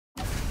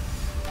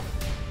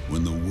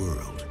when the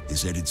world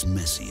is at its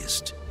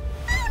messiest.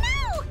 Oh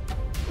no!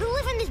 We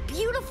live in this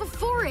beautiful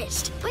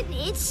forest, but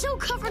it's so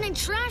covered in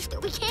trash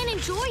that we can't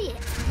enjoy it.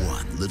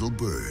 One little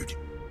bird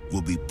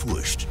will be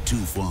pushed too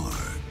far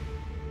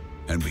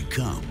and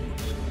become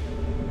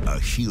a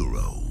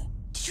hero.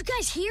 Did you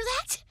guys hear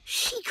that?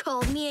 She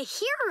called me a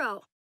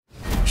hero.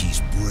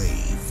 He's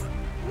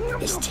brave.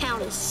 This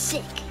town is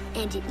sick,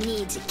 and it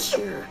needs a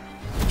cure.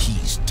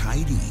 He's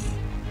tidy.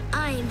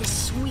 I am the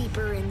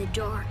sweeper in the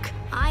dark.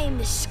 I am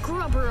the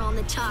scrubber on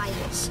the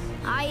tiles.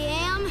 I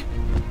am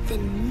the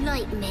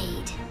Night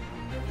Maid.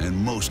 And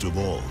most of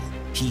all,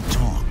 he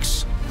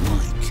talks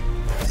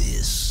like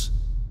this.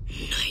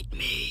 Night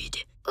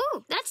Maid.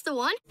 Ooh, that's the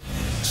one.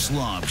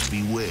 Slobs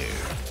beware,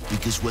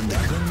 because when the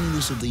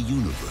cleanliness of the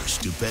universe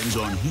depends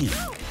on him,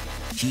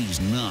 he's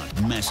not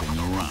messing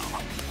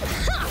around.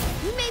 Ha!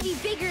 You may be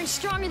bigger and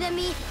stronger than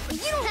me, but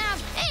you don't have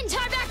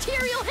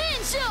antibacterial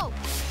hand soap!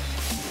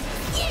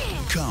 Yeah!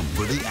 Come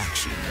for the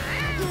action.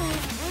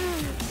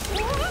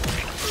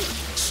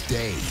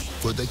 Stay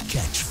for the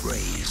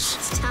catchphrase.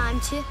 It's time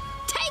to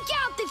take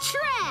out the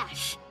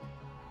trash!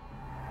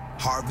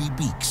 Harvey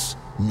Beaks,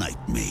 Night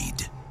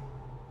Maid.